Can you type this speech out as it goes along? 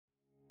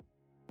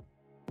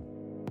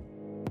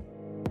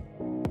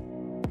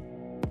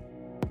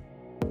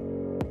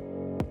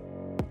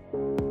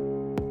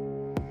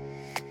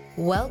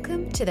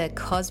Welcome to the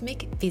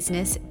Cosmic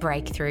Business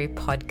Breakthrough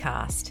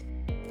Podcast.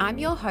 I'm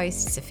your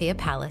host, Sophia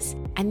Pallas,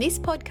 and this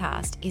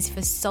podcast is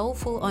for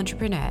soulful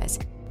entrepreneurs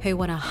who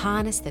want to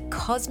harness the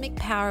cosmic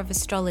power of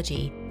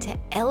astrology to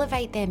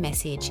elevate their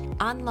message,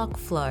 unlock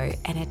flow,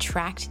 and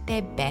attract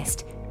their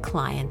best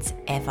clients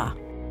ever.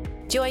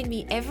 Join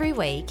me every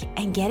week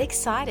and get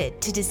excited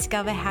to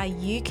discover how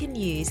you can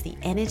use the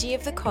energy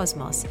of the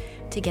cosmos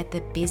to get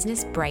the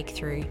business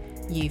breakthrough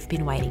you've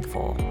been waiting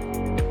for.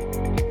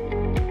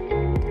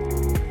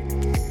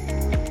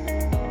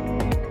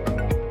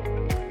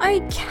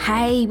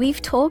 Okay,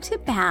 we've talked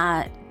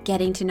about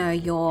getting to know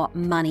your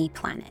money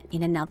planet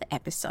in another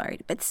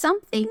episode, but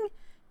something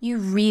you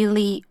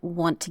really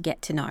want to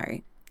get to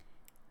know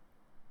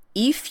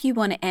if you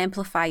want to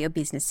amplify your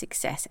business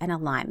success and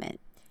alignment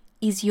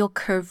is your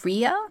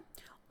career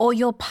or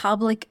your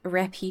public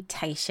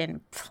reputation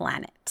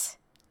planet.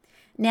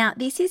 Now,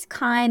 this is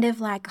kind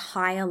of like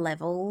higher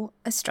level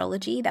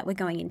astrology that we're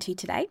going into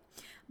today,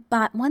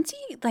 but once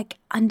you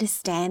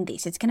understand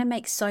this, it's going to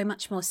make so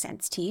much more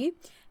sense to you.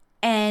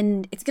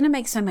 And it's going to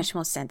make so much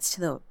more sense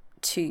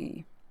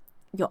to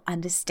your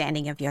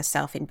understanding of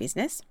yourself in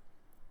business.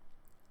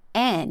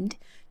 And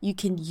you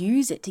can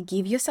use it to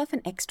give yourself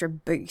an extra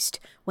boost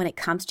when it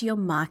comes to your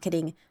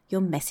marketing, your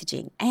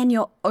messaging, and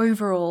your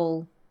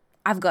overall,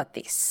 I've got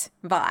this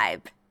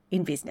vibe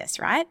in business,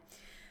 right?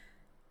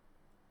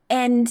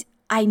 And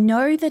I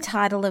know the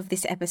title of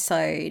this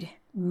episode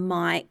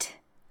might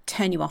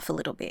turn you off a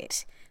little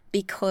bit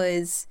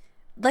because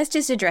let's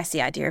just address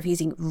the idea of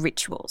using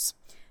rituals.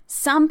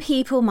 Some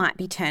people might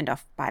be turned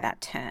off by that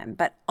term,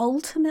 but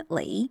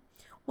ultimately,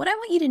 what I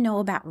want you to know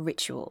about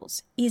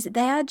rituals is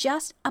they are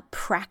just a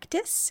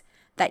practice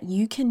that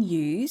you can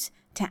use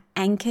to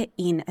anchor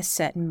in a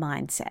certain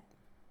mindset.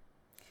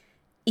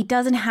 It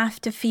doesn't have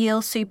to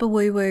feel super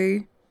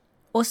woo-woo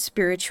or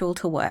spiritual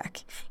to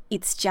work.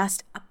 It's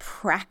just a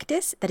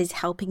practice that is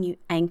helping you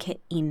anchor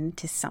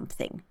into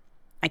something.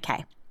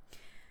 Okay,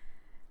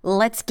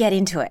 let's get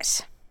into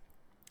it.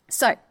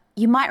 So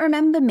you might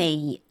remember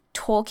me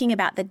talking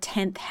about the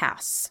 10th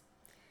house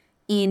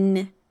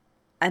in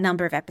a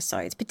number of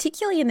episodes,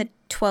 particularly in the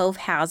 12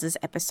 houses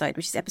episode,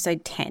 which is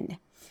episode 10.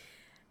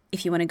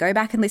 If you want to go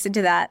back and listen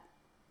to that,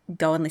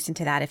 go and listen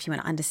to that if you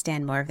want to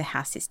understand more of the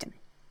house system.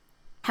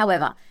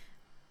 However,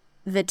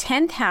 the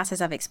 10th house,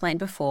 as I've explained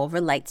before,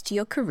 relates to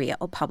your career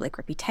or public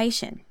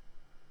reputation.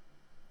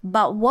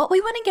 But what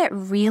we want to get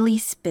really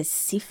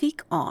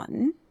specific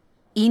on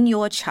in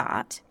your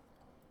chart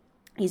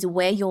is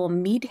where your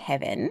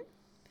midheaven,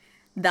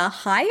 the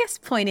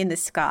highest point in the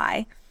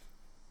sky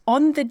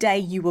on the day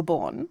you were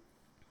born.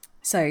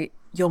 So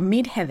your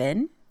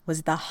midheaven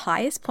was the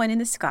highest point in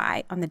the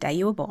sky on the day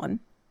you were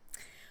born.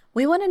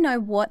 We want to know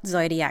what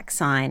zodiac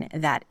sign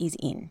that is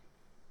in.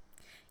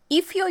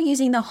 If you're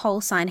using the whole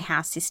sign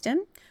house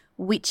system,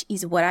 which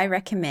is what I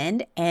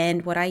recommend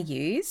and what I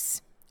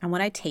use and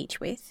what I teach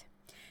with,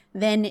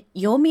 then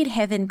your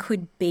midheaven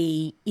could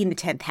be in the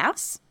 10th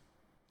house.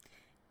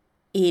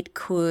 It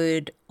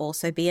could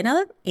also be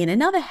in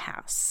another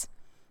house.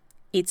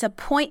 It's a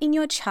point in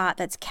your chart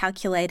that's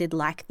calculated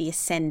like the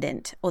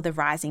ascendant or the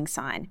rising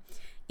sign.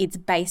 It's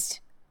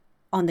based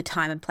on the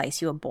time and place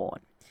you were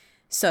born.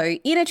 So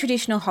in a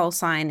traditional whole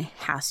sign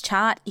house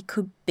chart, it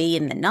could be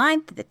in the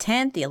 9th, the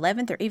 10th, the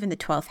 11th, or even the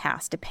 12th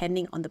house,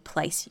 depending on the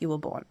place you were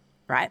born,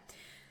 right?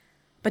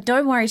 But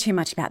don't worry too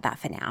much about that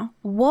for now.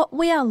 What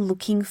we are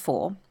looking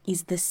for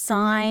is the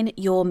sign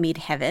your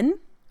midheaven,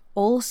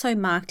 also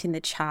marked in the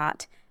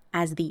chart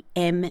as the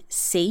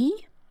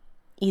MC,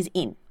 is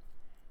in.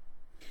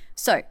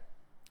 So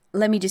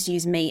let me just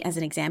use me as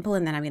an example,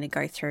 and then I'm going to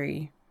go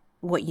through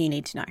what you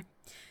need to know.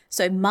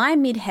 So my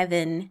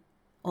midheaven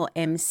or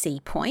MC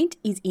point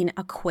is in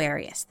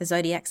Aquarius, the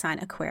zodiac sign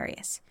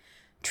Aquarius.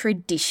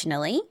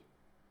 Traditionally,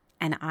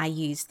 and I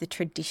use the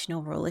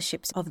traditional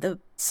rulerships of the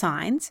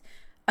signs,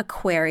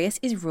 Aquarius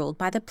is ruled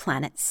by the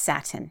planet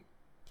Saturn.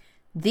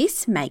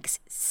 This makes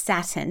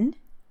Saturn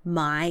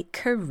my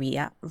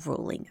career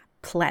ruling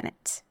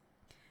planet.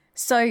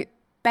 So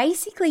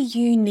basically,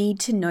 you need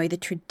to know the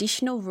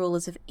traditional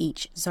rulers of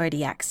each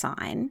zodiac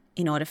sign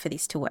in order for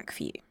this to work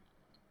for you.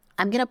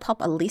 I'm going to pop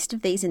a list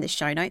of these in the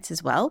show notes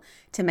as well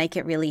to make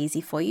it really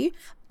easy for you,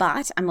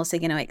 but I'm also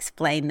going to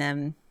explain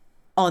them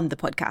on the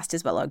podcast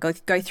as well. I'll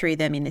go through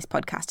them in this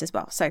podcast as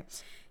well. So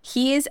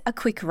here's a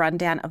quick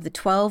rundown of the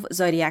 12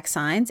 zodiac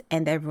signs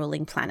and their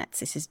ruling planets.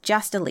 This is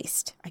just a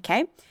list,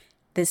 okay?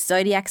 The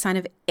zodiac sign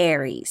of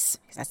Aries,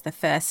 because that's the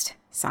first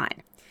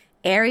sign.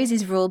 Aries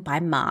is ruled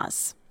by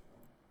Mars.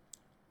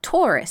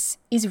 Taurus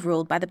is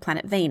ruled by the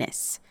planet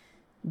Venus.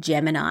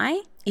 Gemini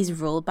is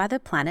ruled by the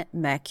planet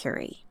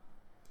Mercury.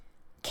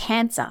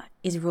 Cancer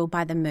is ruled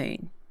by the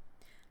moon.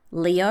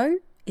 Leo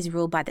is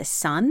ruled by the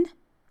sun.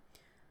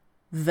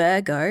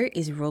 Virgo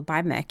is ruled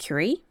by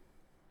Mercury.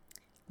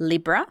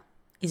 Libra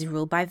is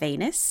ruled by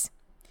Venus.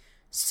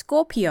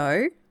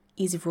 Scorpio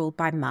is ruled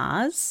by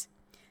Mars.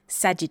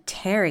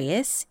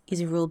 Sagittarius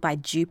is ruled by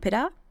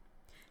Jupiter.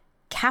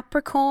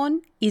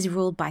 Capricorn is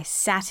ruled by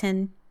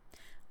Saturn.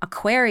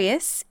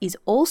 Aquarius is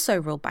also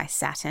ruled by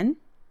Saturn,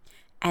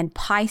 and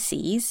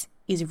Pisces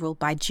is ruled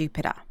by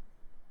Jupiter.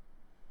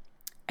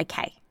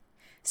 Okay,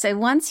 so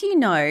once you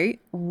know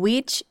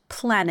which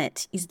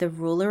planet is the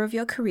ruler of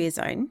your career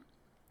zone,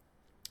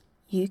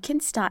 you can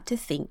start to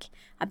think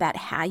about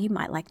how you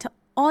might like to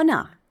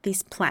honor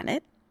this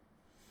planet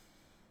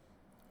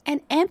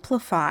and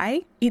amplify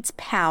its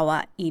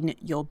power in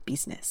your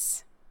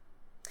business.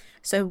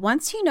 So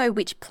once you know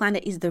which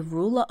planet is the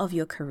ruler of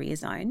your career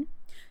zone,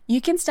 you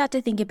can start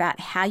to think about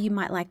how you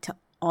might like to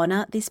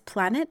honor this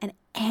planet and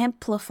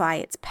amplify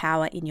its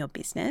power in your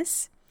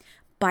business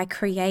by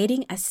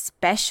creating a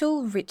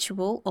special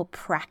ritual or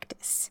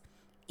practice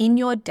in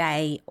your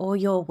day or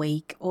your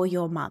week or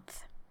your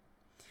month.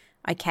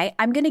 Okay,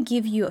 I'm going to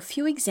give you a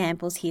few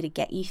examples here to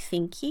get you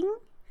thinking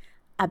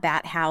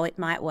about how it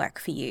might work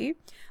for you.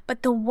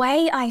 But the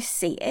way I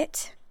see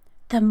it,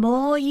 the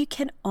more you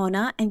can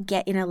honor and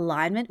get in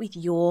alignment with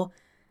your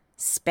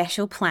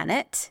special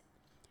planet,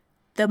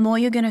 the more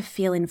you're going to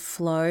feel in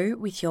flow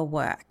with your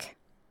work.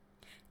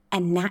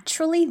 And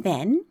naturally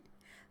then,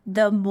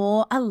 the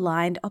more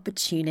aligned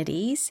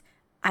opportunities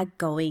are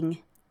going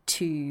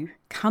to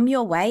come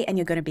your way and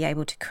you're going to be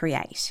able to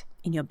create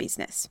in your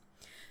business.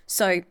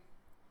 So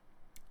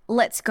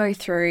let's go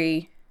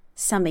through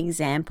some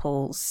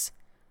examples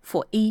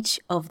for each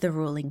of the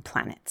ruling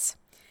planets.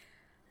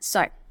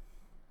 So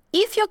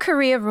if your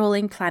career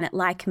ruling planet,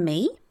 like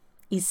me,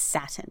 is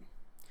Saturn,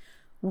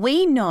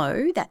 we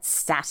know that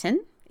Saturn,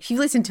 if you've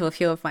listened to a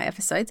few of my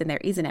episodes, and there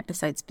is an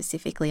episode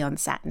specifically on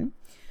Saturn,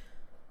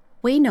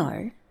 we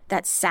know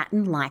that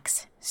Saturn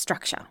likes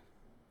structure.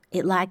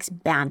 It likes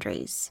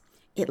boundaries.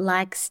 It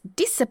likes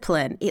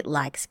discipline. It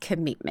likes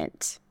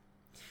commitment.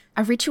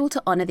 A ritual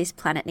to honor this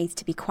planet needs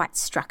to be quite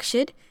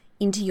structured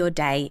into your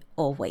day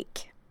or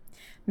week.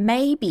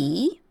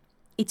 Maybe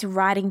it's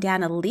writing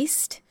down a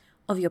list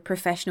of your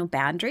professional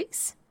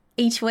boundaries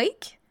each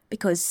week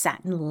because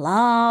Saturn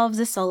loves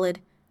a solid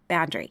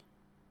boundary.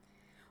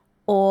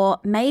 Or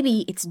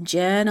maybe it's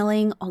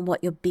journaling on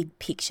what your big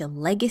picture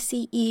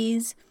legacy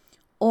is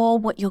or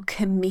what you're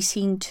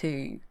committing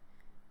to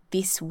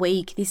this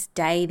week, this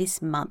day,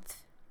 this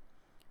month,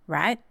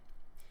 right?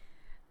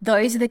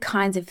 Those are the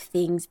kinds of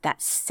things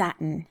that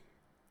Saturn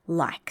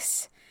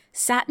likes.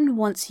 Saturn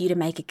wants you to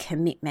make a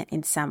commitment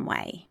in some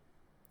way.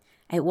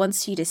 It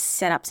wants you to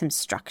set up some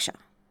structure.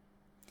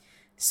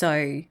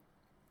 So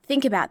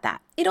think about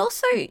that. It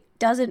also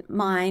doesn't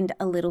mind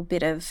a little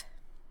bit of,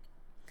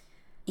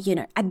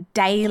 a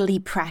daily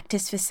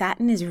practice for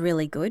Saturn is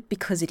really good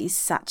because it is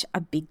such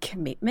a big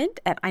commitment.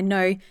 And I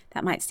know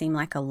that might seem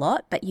like a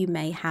lot, but you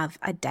may have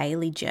a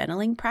daily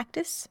journaling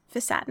practice for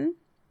Saturn.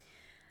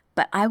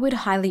 But I would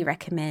highly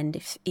recommend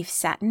if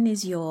Saturn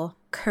is your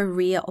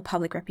career or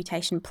public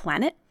reputation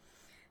planet,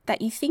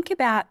 that you think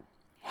about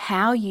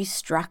how you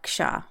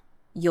structure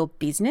your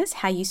business,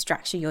 how you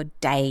structure your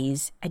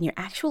days and your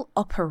actual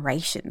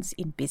operations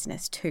in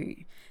business too.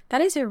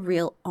 That is a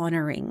real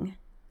honoring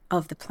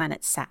of the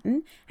planet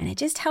Saturn, and it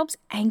just helps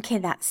anchor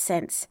that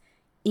sense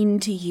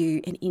into you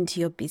and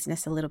into your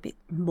business a little bit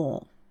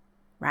more,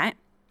 right?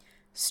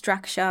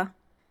 Structure,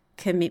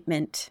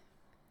 commitment,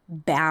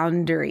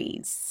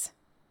 boundaries.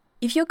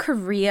 If your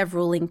career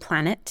ruling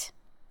planet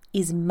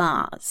is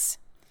Mars,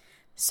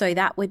 so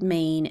that would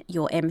mean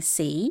your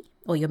MC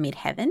or your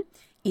midheaven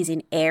is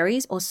in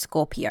Aries or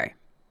Scorpio.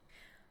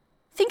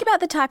 Think about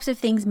the types of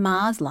things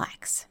Mars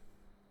likes.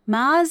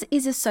 Mars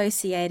is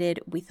associated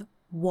with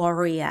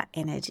warrior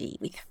energy,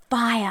 with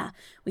fire,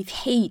 with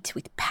heat,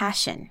 with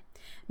passion.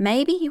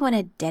 Maybe you want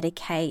to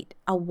dedicate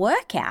a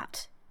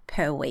workout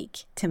per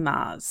week to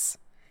Mars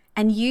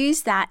and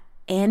use that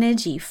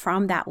energy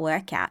from that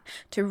workout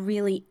to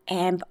really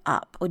amp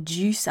up or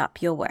juice up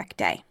your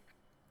workday.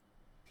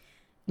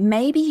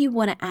 Maybe you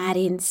want to add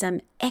in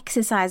some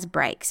exercise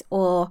breaks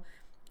or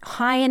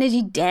high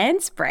energy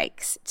dance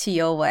breaks to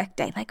your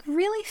workday. Like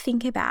really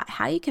think about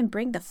how you can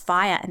bring the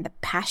fire and the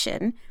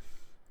passion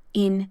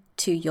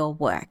into your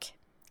work,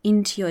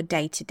 into your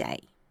day-to-day.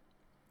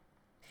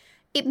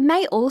 It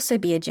may also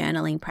be a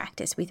journaling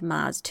practice with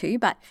Mars too,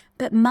 but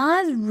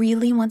Mars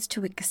really wants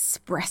to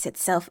express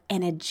itself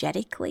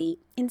energetically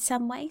in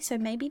some way. So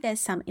maybe there's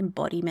some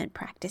embodiment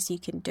practice you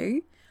can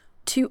do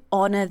to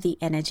honor the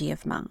energy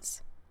of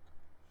Mars.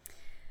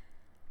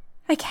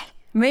 Okay,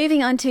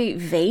 moving on to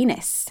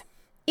Venus.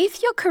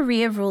 If your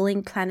career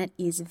ruling planet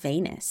is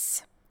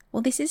Venus,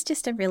 well, this is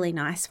just a really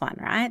nice one,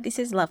 right? This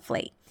is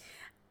lovely.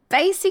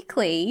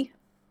 Basically,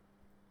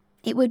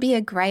 it would be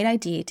a great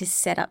idea to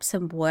set up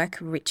some work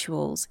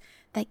rituals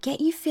that get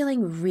you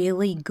feeling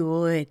really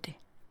good.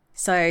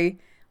 So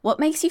what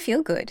makes you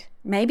feel good?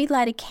 Maybe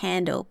light a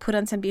candle, put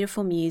on some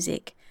beautiful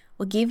music,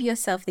 or give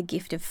yourself the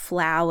gift of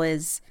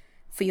flowers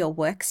for your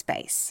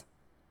workspace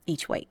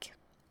each week.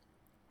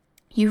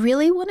 You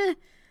really want to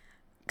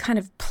kind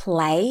of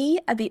play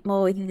a bit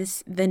more with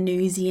this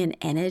Venusian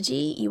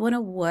energy. You want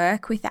to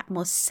work with that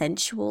more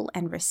sensual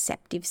and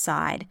receptive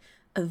side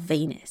of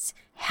Venus.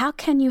 How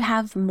can you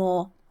have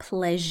more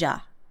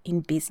pleasure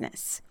in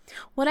business?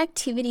 What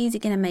activities are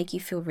going to make you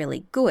feel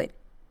really good?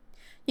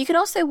 You can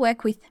also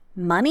work with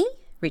money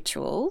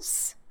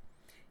rituals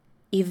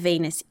if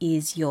Venus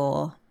is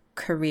your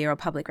career or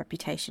public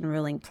reputation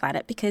ruling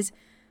planet, because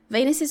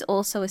Venus is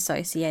also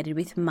associated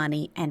with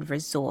money and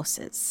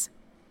resources.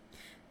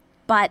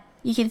 But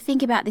you can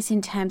think about this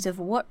in terms of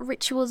what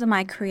rituals am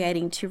I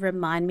creating to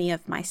remind me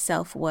of my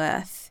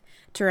self-worth,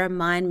 to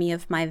remind me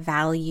of my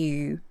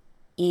value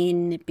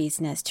in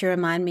business, to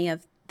remind me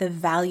of the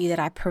value that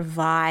I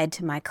provide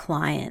to my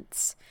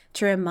clients,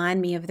 to remind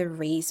me of the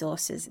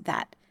resources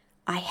that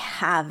I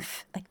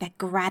have. Like that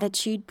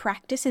gratitude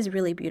practice is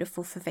really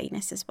beautiful for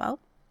Venus as well.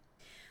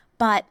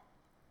 But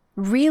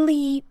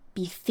really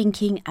be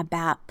thinking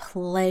about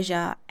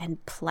pleasure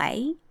and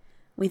play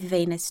with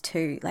Venus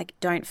too. Like,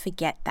 don't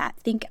forget that.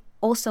 Think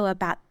also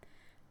about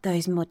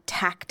those more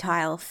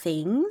tactile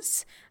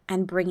things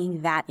and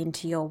bringing that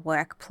into your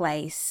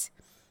workplace.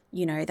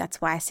 You know,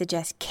 that's why I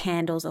suggest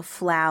candles or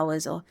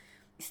flowers or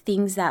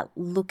things that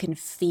look and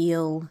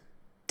feel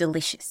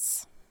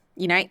delicious.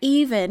 You know,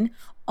 even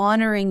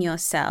honoring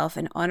yourself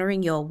and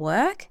honoring your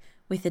work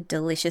with a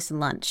delicious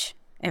lunch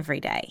every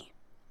day.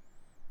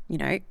 You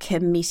know,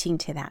 committing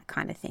to that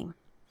kind of thing.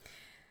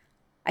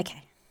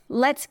 Okay,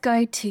 let's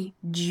go to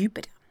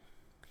Jupiter.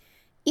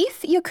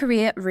 If your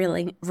career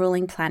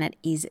ruling planet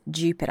is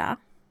Jupiter,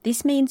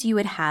 this means you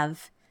would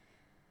have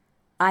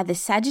either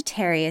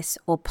Sagittarius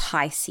or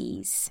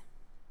Pisces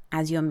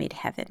as your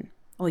midheaven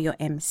or your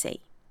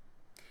MC.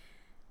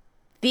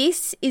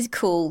 This is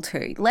cool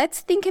too. Let's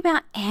think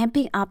about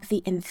amping up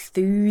the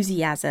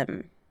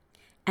enthusiasm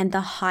and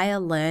the higher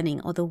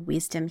learning or the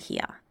wisdom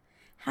here.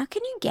 How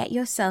can you get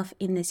yourself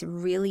in this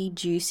really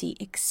juicy,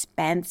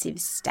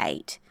 expansive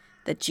state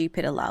that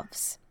Jupiter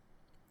loves?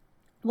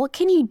 What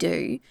can you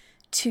do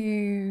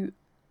to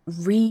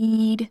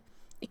read,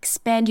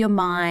 expand your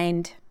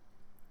mind,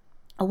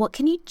 or what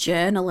can you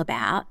journal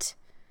about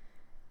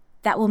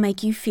that will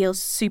make you feel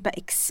super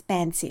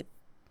expansive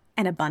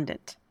and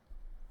abundant?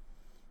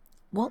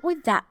 What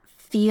would that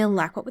feel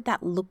like? What would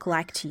that look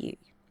like to you?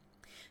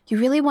 You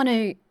really want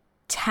to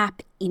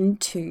tap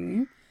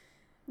into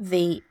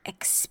the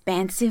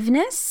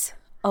expansiveness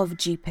of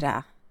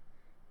Jupiter.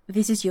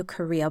 This is your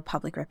career,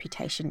 public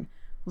reputation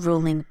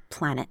ruling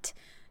planet.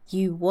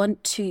 You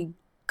want to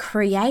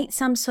create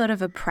some sort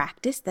of a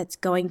practice that's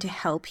going to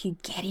help you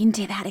get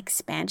into that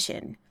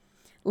expansion.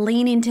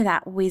 Lean into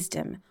that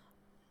wisdom.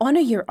 Honor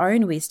your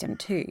own wisdom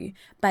too,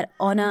 but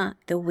honor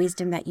the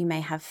wisdom that you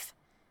may have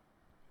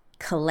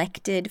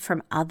collected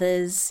from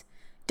others.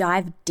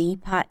 Dive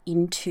deeper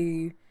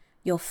into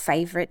your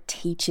favorite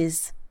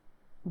teachers'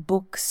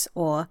 books,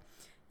 or,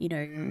 you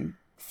know,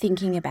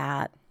 thinking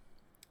about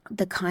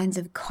the kinds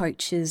of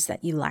coaches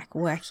that you like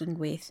working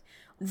with,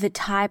 the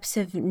types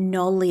of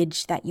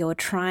knowledge that you're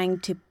trying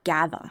to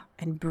gather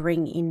and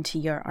bring into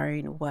your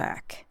own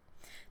work.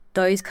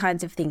 Those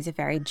kinds of things are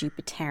very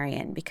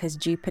Jupiterian, because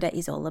Jupiter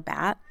is all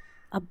about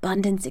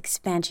abundance,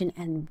 expansion,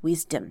 and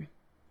wisdom.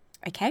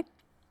 Okay?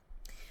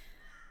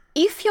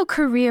 If your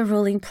career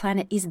ruling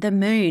planet is the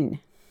moon,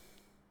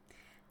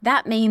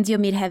 that means your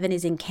midheaven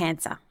is in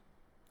Cancer.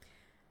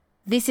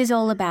 This is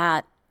all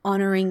about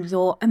honoring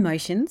your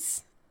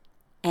emotions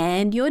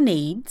and your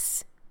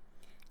needs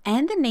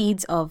and the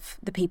needs of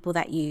the people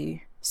that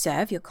you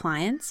serve, your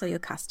clients or your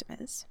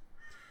customers,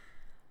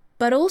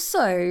 but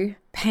also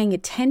paying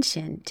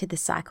attention to the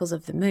cycles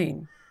of the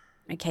moon.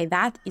 Okay,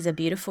 that is a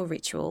beautiful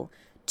ritual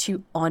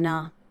to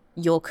honor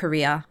your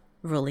career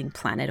ruling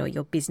planet or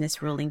your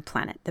business ruling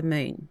planet, the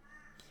moon.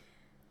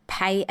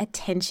 Pay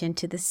attention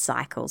to the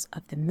cycles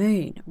of the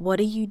moon. What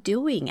are you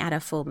doing at a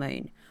full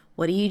moon?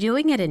 What are you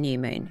doing at a new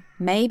moon?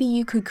 Maybe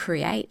you could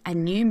create a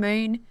new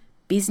moon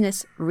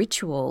business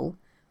ritual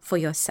for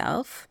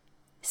yourself,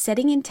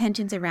 setting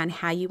intentions around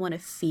how you want to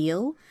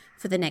feel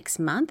for the next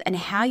month and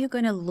how you're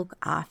going to look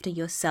after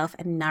yourself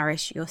and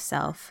nourish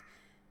yourself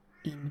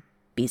in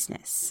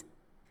business.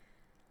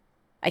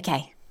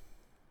 Okay.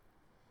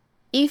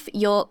 If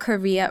your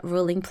career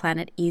ruling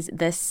planet is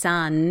the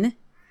sun,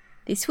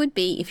 this would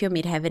be if your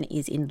midheaven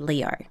is in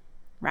Leo,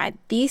 right?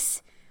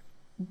 This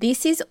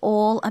is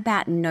all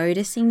about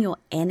noticing your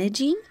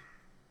energy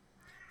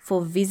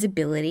for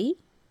visibility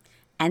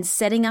and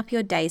setting up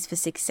your days for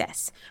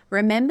success.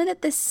 Remember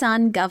that the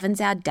sun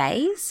governs our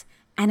days,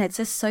 and it's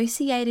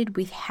associated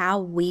with how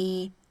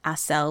we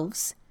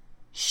ourselves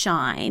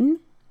shine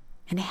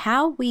and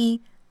how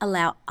we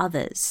allow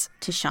others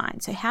to shine.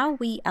 So how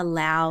we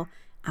allow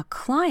our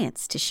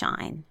clients to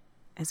shine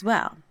as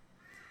well.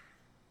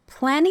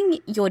 Planning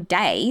your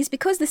days,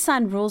 because the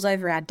sun rules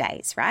over our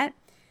days, right?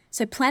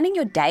 So planning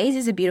your days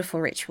is a beautiful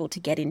ritual to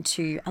get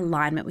into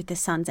alignment with the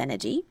sun's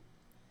energy,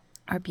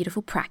 or a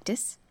beautiful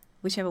practice,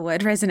 whichever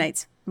word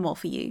resonates more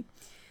for you.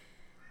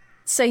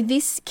 So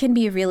this can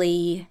be a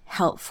really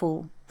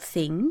helpful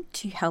thing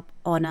to help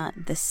honor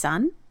the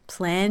sun.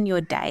 Plan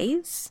your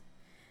days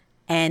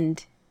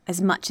and, as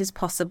much as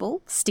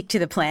possible, stick to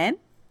the plan.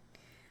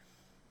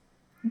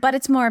 But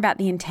it's more about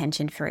the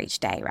intention for each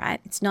day,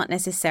 right? It's not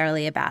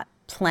necessarily about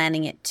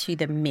planning it to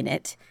the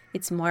minute.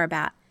 It's more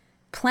about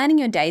planning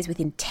your days with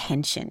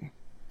intention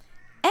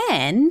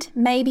And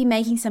maybe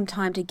making some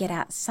time to get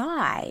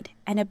outside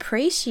and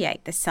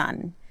appreciate the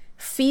sun.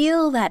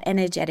 Feel that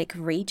energetic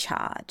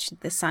recharge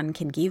the sun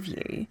can give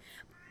you,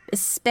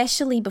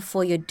 especially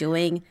before you're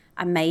doing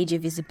a major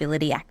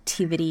visibility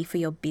activity for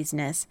your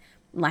business,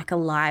 like a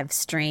live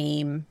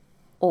stream,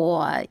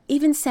 or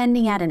even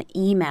sending out an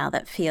email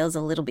that feels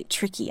a little bit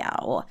trickier,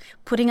 or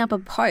putting up a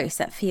post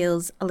that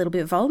feels a little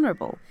bit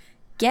vulnerable.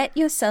 Get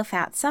yourself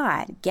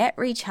outside, get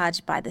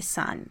recharged by the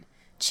sun.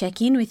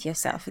 Check in with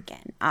yourself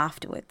again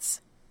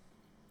afterwards.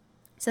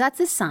 So that's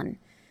the sun.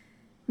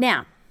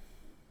 Now,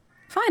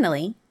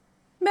 finally,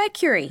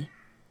 Mercury.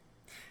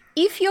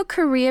 If your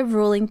career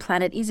ruling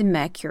planet is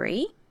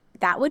Mercury,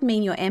 that would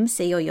mean your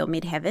MC or your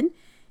midheaven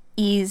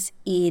is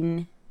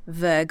in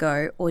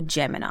Virgo or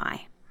Gemini.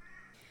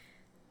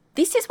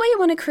 This is where you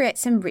want to create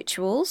some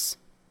rituals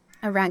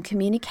around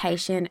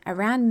communication,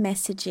 around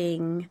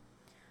messaging,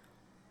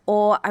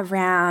 or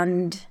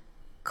around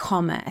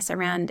commerce,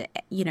 around,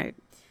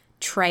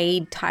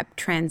 trade type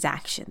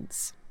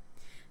transactions.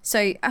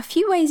 So a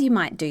few ways you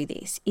might do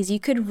this is you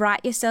could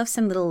write yourself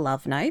some little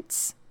love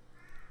notes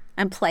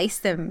and place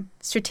them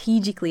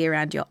strategically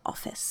around your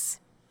office.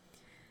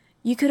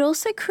 You could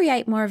also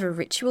create more of a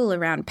ritual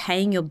around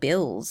paying your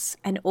bills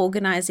and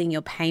organizing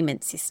your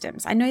payment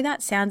systems. I know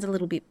that sounds a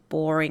little bit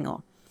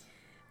boring,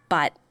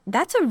 but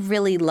that's a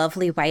really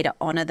lovely way to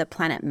honor the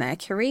planet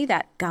Mercury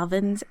that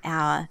governs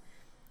our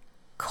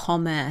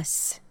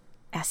commerce,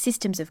 our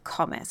systems of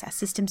commerce, our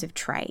systems of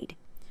trade,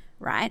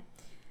 right?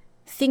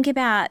 Think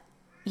about,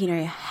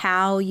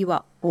 how you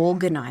are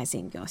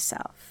organizing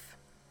yourself.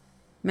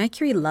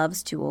 Mercury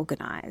loves to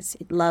organize.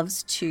 It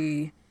loves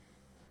to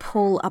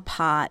pull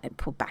apart and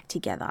pull back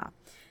together,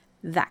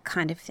 that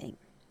kind of thing.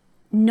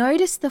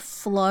 Notice the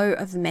flow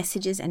of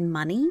messages and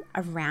money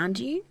around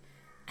you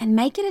and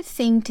make it a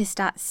thing to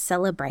start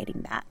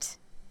celebrating that.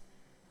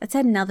 That's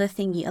another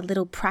thing, a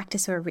little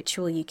practice or a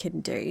ritual you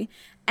can do.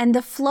 And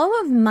the flow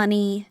of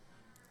money,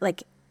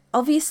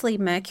 obviously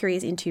Mercury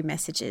is into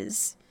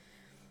messages,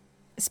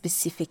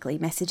 specifically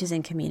messages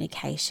and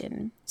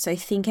communication. So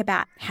think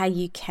about how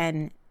you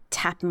can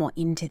tap more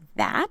into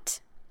that.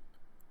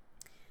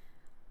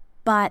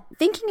 But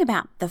thinking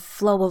about the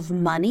flow of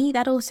money,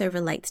 that also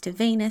relates to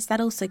Venus,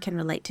 that also can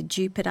relate to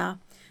Jupiter.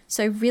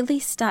 So really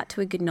start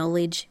to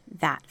acknowledge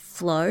that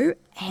flow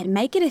and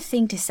make it a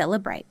thing to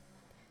celebrate.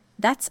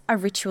 That's a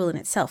ritual in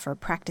itself or a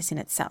practice in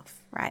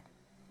itself, right?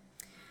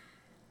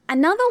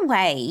 Another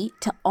way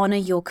to honor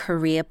your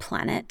career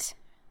planet,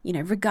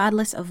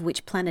 regardless of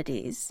which planet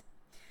it is,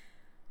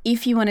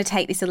 if you want to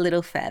take this a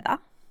little further,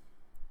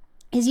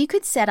 is you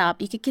could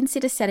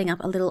consider setting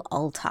up a little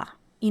altar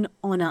in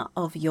honor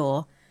of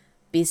your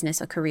business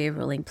or career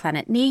ruling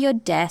planet near your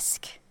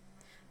desk,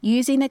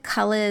 using the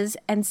colors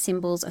and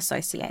symbols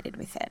associated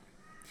with it.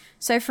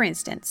 So for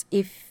instance,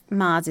 if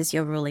Mars is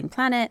your ruling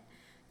planet,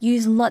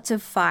 use lots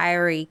of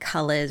fiery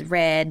colors,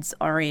 reds,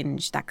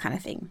 orange, that kind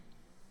of thing.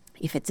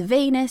 If it's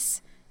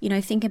Venus,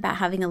 think about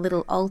having a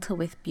little altar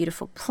with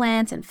beautiful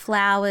plants and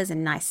flowers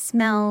and nice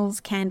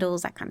smells,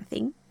 candles, that kind of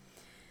thing.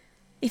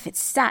 If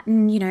it's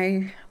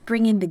Saturn,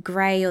 bring in the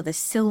gray or the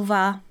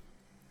silver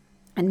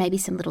and maybe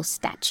some little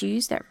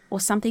statues or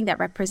something that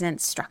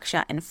represents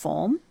structure and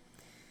form.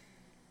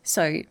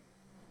 So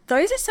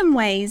those are some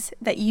ways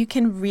that you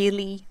can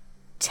really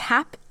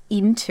tap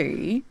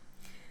into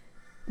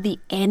the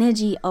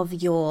energy of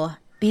your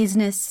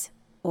business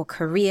or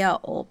career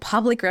or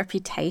public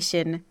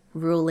reputation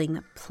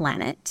ruling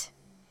planet.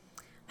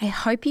 I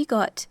hope you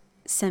got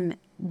some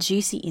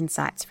juicy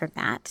insights from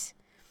that,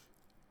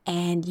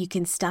 and you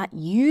can start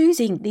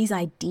using these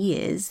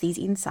ideas, these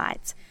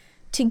insights,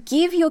 to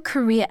give your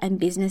career and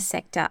business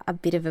sector a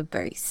bit of a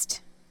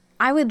boost.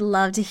 I would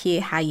love to hear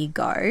how you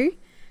go.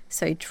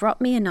 So drop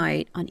me a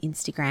note on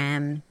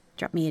Instagram,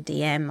 drop me a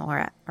DM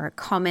or a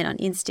comment on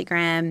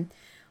Instagram,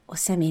 or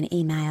send me an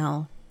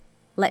email.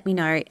 Let me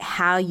know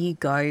how you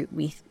go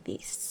with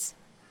this.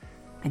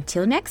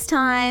 Until next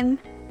time,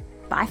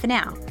 bye for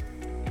now.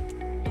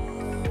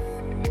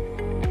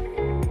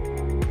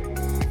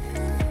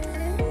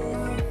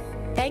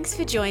 Thanks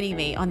for joining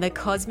me on the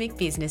Cosmic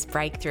Business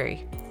Breakthrough.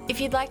 If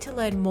you'd like to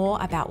learn more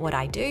about what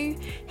I do,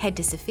 head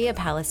to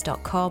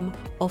sophiapalace.com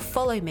or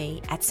follow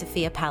me at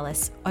Sophia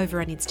Palace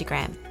over on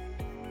Instagram.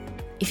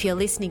 If you're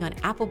listening on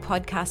Apple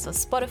Podcasts or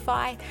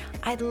Spotify,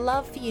 I'd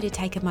love for you to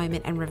take a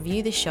moment and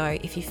review the show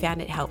if you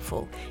found it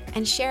helpful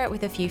and share it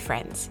with a few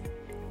friends.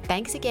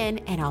 Thanks again,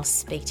 and I'll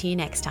speak to you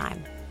next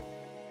time.